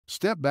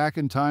Step back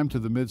in time to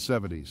the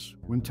mid-70s,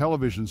 when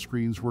television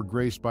screens were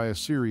graced by a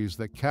series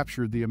that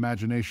captured the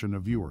imagination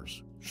of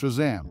viewers.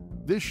 Shazam.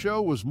 This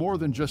show was more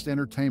than just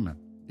entertainment.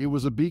 It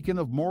was a beacon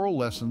of moral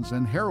lessons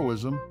and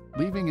heroism,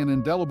 leaving an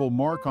indelible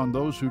mark on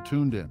those who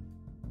tuned in.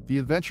 The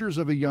adventures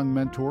of a young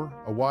mentor,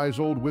 a wise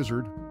old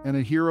wizard, and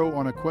a hero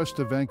on a quest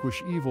to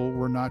vanquish evil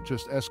were not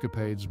just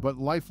escapades, but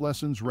life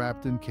lessons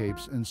wrapped in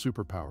capes and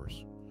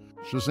superpowers.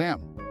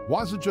 Shazam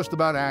wasn't just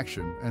about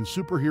action and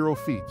superhero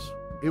feats.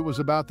 It was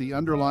about the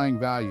underlying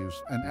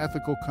values and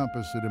ethical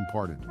compass it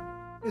imparted.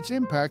 Its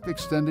impact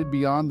extended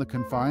beyond the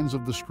confines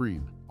of the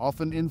screen,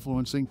 often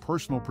influencing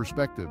personal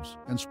perspectives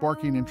and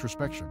sparking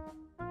introspection.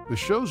 The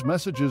show's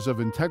messages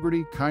of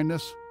integrity,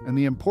 kindness, and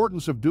the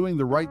importance of doing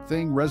the right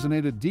thing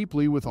resonated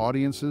deeply with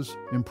audiences,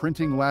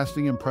 imprinting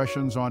lasting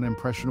impressions on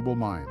impressionable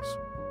minds.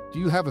 Do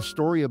you have a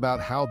story about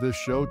how this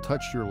show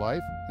touched your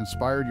life,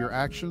 inspired your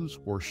actions,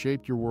 or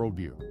shaped your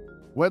worldview?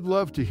 We'd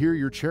love to hear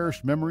your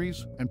cherished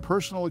memories and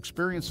personal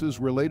experiences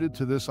related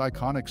to this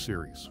iconic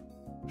series.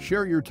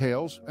 Share your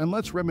tales, and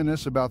let's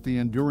reminisce about the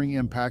enduring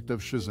impact of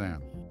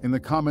Shazam in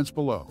the comments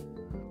below.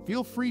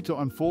 Feel free to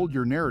unfold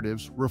your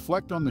narratives,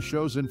 reflect on the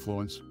show's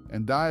influence,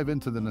 and dive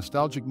into the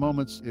nostalgic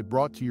moments it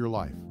brought to your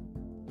life.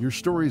 Your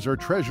stories are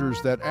treasures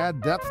that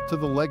add depth to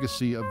the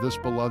legacy of this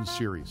beloved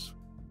series.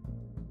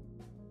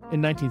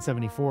 In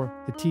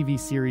 1974, the TV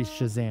series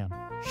Shazam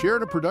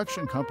shared a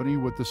production company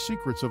with the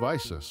Secrets of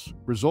Isis,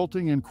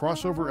 resulting in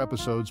crossover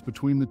episodes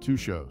between the two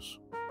shows.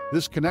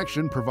 This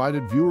connection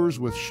provided viewers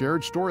with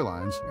shared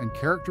storylines and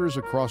characters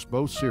across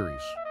both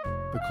series.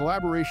 The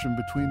collaboration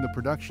between the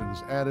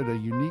productions added a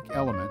unique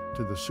element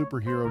to the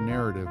superhero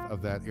narrative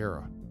of that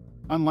era.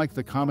 Unlike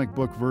the comic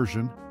book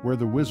version, where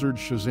the wizard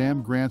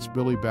Shazam grants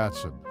Billy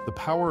Batson the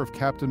power of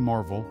Captain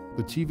Marvel,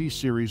 the TV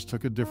series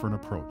took a different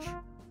approach.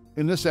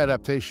 In this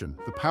adaptation,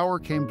 the power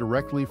came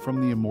directly from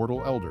the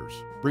immortal elders,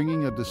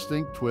 bringing a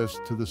distinct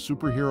twist to the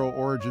superhero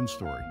origin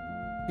story.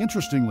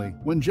 Interestingly,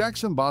 when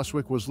Jackson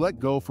Bostwick was let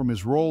go from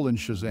his role in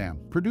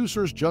Shazam,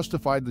 producers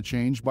justified the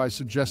change by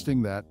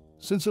suggesting that,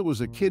 since it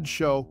was a kids'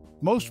 show,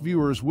 most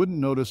viewers wouldn't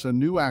notice a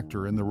new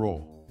actor in the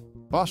role.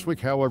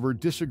 Bostwick, however,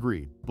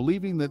 disagreed,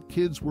 believing that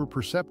kids were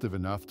perceptive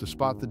enough to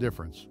spot the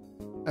difference.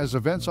 As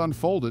events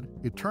unfolded,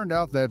 it turned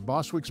out that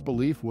Bostwick's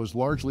belief was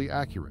largely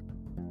accurate.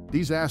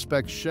 These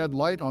aspects shed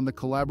light on the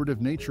collaborative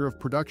nature of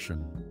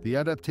production, the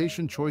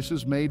adaptation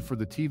choices made for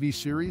the TV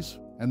series,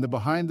 and the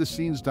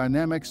behind-the-scenes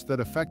dynamics that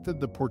affected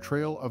the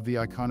portrayal of the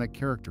iconic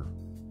character.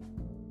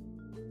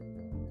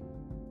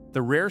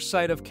 The rare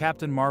sight of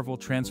Captain Marvel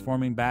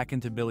transforming back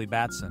into Billy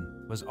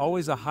Batson was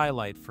always a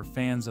highlight for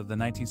fans of the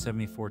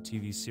 1974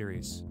 TV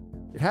series.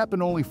 It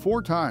happened only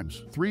 4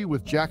 times, 3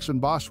 with Jackson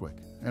Bostwick,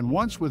 and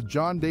once with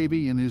John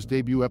Davey in his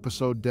debut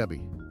episode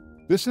Debbie.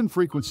 This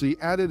infrequency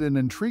added an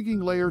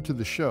intriguing layer to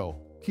the show,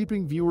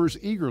 keeping viewers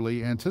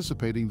eagerly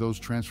anticipating those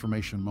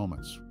transformation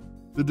moments.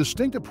 The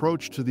distinct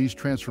approach to these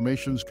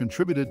transformations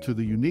contributed to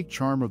the unique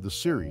charm of the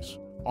series,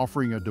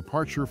 offering a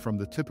departure from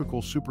the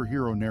typical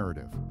superhero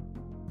narrative.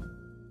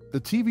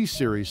 The TV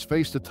series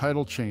faced a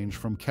title change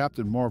from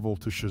Captain Marvel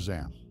to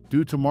Shazam,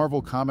 due to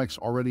Marvel Comics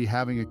already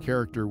having a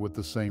character with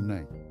the same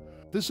name.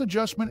 This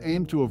adjustment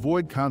aimed to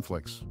avoid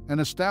conflicts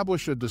and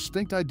establish a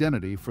distinct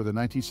identity for the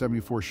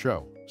 1974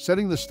 show,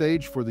 setting the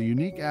stage for the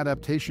unique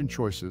adaptation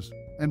choices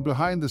and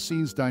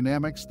behind-the-scenes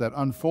dynamics that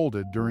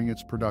unfolded during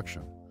its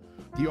production.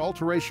 The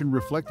alteration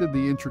reflected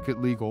the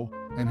intricate legal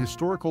and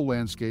historical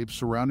landscape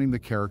surrounding the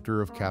character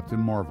of Captain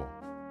Marvel.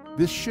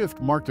 This shift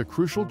marked a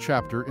crucial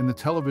chapter in the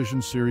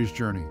television series'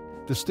 journey,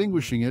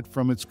 distinguishing it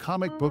from its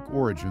comic book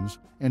origins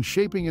and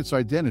shaping its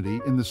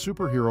identity in the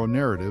superhero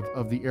narrative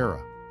of the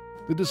era.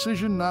 The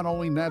decision not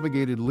only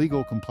navigated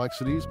legal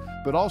complexities,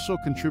 but also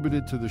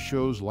contributed to the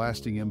show's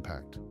lasting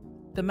impact.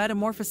 The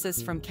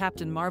metamorphosis from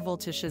Captain Marvel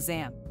to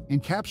Shazam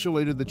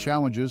encapsulated the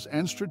challenges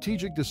and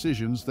strategic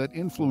decisions that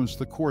influenced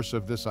the course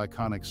of this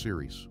iconic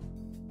series.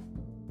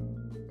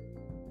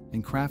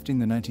 In crafting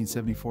the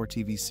 1974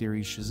 TV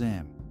series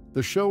Shazam,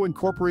 the show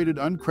incorporated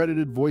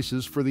uncredited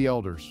voices for the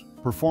elders,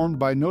 performed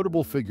by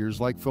notable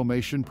figures like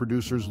Filmation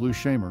producers Lou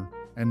Shamer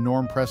and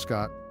Norm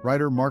Prescott,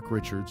 writer Mark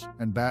Richards,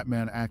 and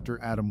Batman actor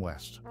Adam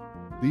West.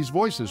 These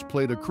voices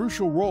played a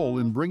crucial role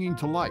in bringing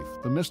to life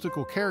the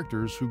mystical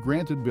characters who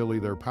granted Billy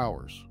their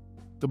powers.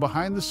 The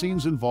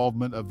behind-the-scenes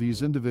involvement of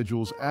these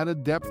individuals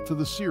added depth to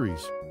the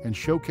series and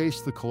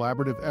showcased the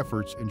collaborative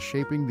efforts in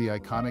shaping the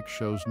iconic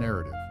show's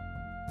narrative.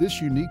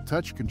 This unique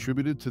touch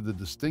contributed to the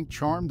distinct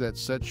charm that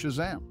set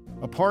Shazam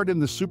apart in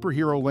the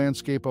superhero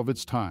landscape of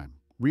its time,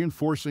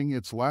 reinforcing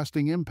its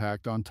lasting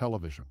impact on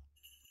television.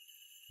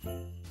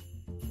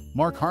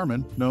 Mark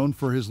Harmon, known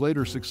for his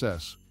later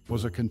success,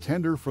 was a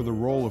contender for the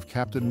role of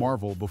Captain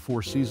Marvel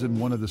before Season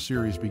 1 of the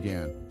series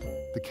began.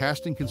 The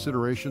casting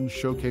considerations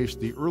showcased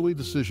the early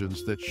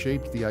decisions that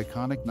shaped the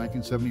iconic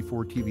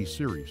 1974 TV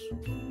series.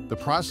 The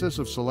process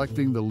of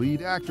selecting the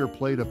lead actor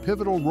played a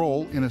pivotal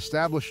role in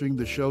establishing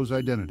the show's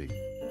identity.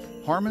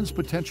 Harmon's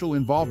potential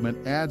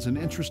involvement adds an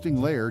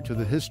interesting layer to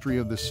the history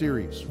of the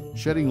series,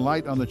 shedding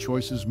light on the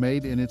choices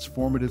made in its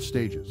formative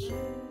stages.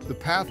 The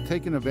path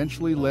taken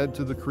eventually led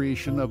to the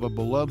creation of a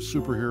beloved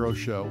superhero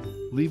show,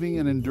 leaving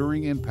an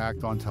enduring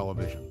impact on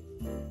television.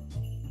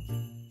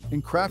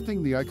 In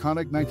crafting the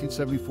iconic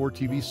 1974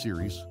 TV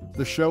series,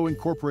 the show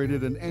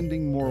incorporated an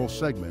ending moral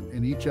segment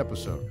in each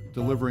episode,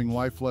 delivering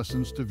life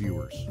lessons to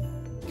viewers.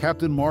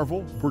 Captain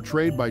Marvel,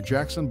 portrayed by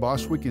Jackson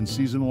Bostwick in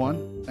Season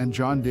 1, and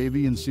John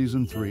Davey in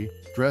Season 3,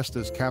 dressed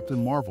as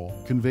Captain Marvel,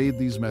 conveyed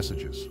these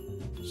messages.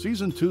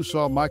 Season 2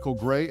 saw Michael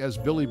Gray as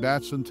Billy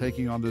Batson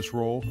taking on this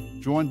role,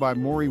 joined by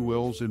Maury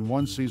Wills in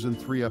one Season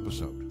 3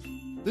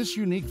 episode. This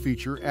unique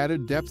feature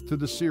added depth to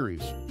the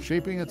series,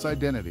 shaping its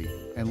identity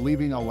and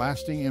leaving a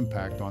lasting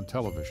impact on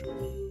television.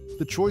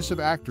 The choice of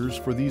actors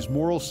for these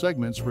moral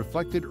segments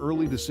reflected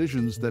early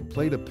decisions that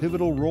played a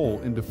pivotal role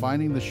in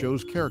defining the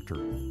show's character,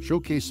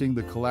 showcasing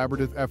the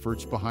collaborative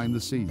efforts behind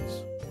the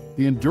scenes.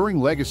 The enduring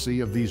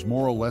legacy of these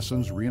moral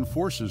lessons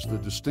reinforces the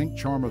distinct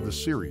charm of the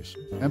series,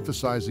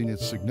 emphasizing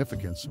its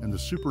significance in the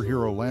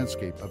superhero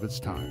landscape of its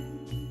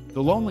time.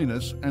 The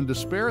loneliness and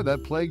despair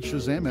that plagued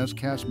Shazam as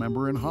cast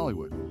member in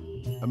Hollywood.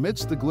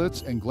 Amidst the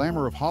glitz and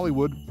glamour of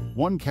Hollywood,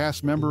 one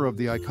cast member of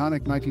the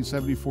iconic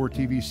 1974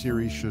 TV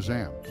series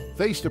Shazam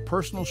faced a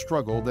personal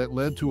struggle that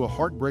led to a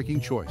heartbreaking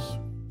choice.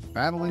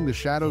 Battling the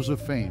shadows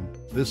of fame,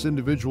 this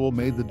individual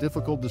made the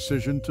difficult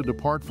decision to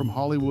depart from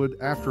Hollywood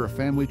after a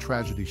family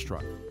tragedy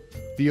struck.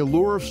 The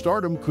allure of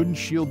stardom couldn't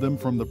shield them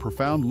from the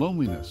profound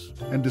loneliness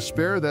and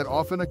despair that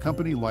often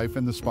accompany life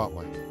in the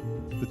spotlight.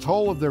 The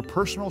toll of their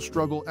personal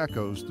struggle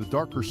echoes the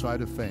darker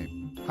side of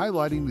fame,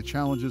 highlighting the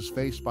challenges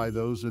faced by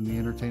those in the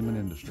entertainment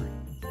industry.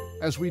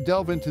 As we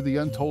delve into the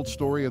untold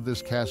story of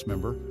this cast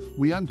member,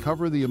 we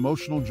uncover the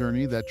emotional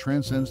journey that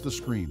transcends the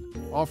screen,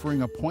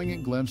 offering a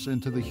poignant glimpse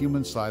into the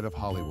human side of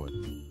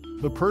Hollywood.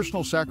 The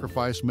personal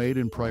sacrifice made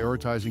in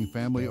prioritizing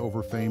family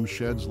over fame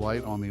sheds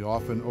light on the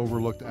often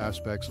overlooked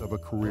aspects of a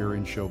career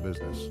in show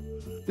business.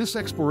 This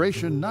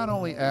exploration not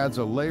only adds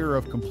a layer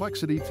of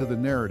complexity to the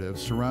narrative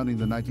surrounding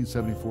the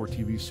 1974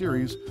 TV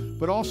series,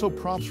 but also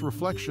prompts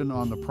reflection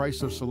on the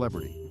price of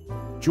celebrity.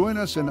 Join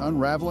us in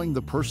unraveling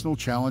the personal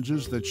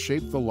challenges that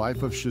shape the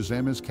life of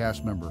Shazam as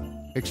cast member,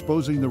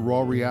 exposing the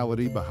raw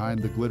reality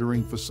behind the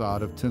glittering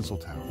facade of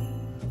Tinseltown.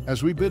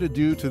 As we bid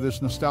adieu to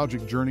this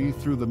nostalgic journey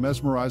through the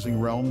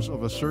mesmerizing realms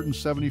of a certain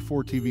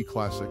 74 TV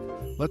classic,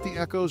 let the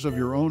echoes of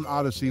your own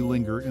odyssey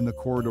linger in the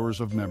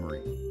corridors of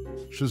memory.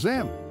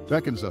 Shazam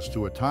beckons us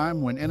to a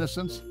time when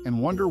innocence and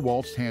wonder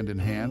waltzed hand in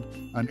hand,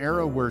 an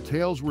era where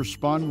tales were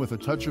spun with a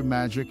touch of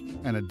magic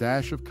and a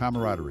dash of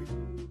camaraderie.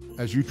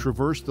 As you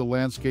traverse the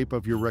landscape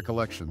of your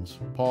recollections,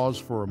 pause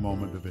for a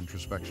moment of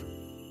introspection.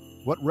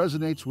 What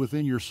resonates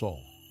within your soul?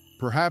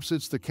 Perhaps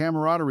it's the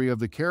camaraderie of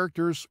the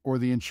characters or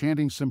the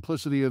enchanting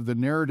simplicity of the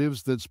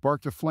narratives that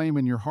sparked a flame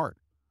in your heart.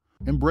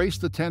 Embrace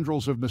the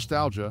tendrils of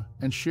nostalgia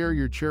and share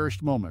your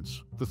cherished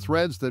moments, the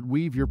threads that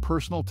weave your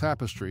personal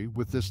tapestry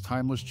with this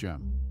timeless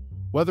gem.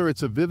 Whether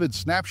it's a vivid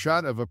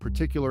snapshot of a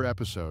particular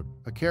episode,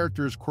 a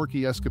character's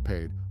quirky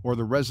escapade, or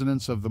the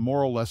resonance of the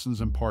moral lessons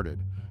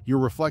imparted, your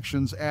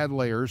reflections add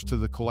layers to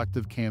the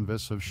collective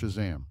canvas of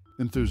Shazam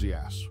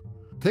enthusiasts.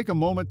 Take a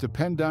moment to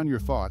pen down your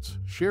thoughts,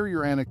 share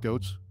your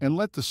anecdotes, and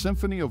let the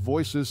symphony of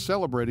voices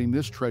celebrating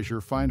this treasure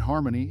find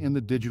harmony in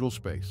the digital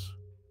space.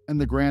 In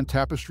the grand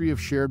tapestry of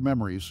shared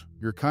memories,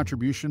 your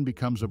contribution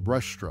becomes a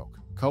brushstroke,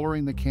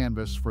 coloring the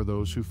canvas for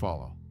those who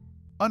follow.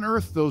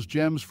 Unearth those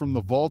gems from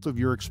the vault of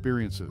your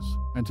experiences,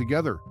 and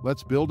together,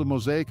 let's build a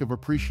mosaic of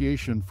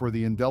appreciation for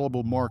the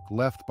indelible mark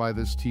left by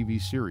this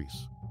TV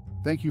series.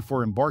 Thank you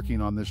for embarking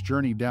on this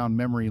journey down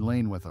memory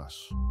lane with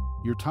us.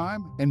 Your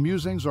time and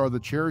musings are the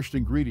cherished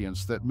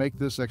ingredients that make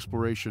this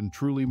exploration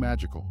truly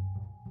magical.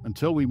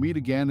 Until we meet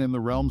again in the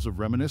realms of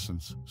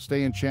reminiscence,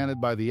 stay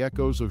enchanted by the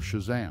echoes of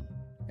Shazam,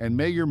 and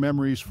may your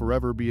memories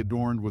forever be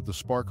adorned with the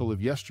sparkle of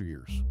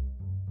yesteryears.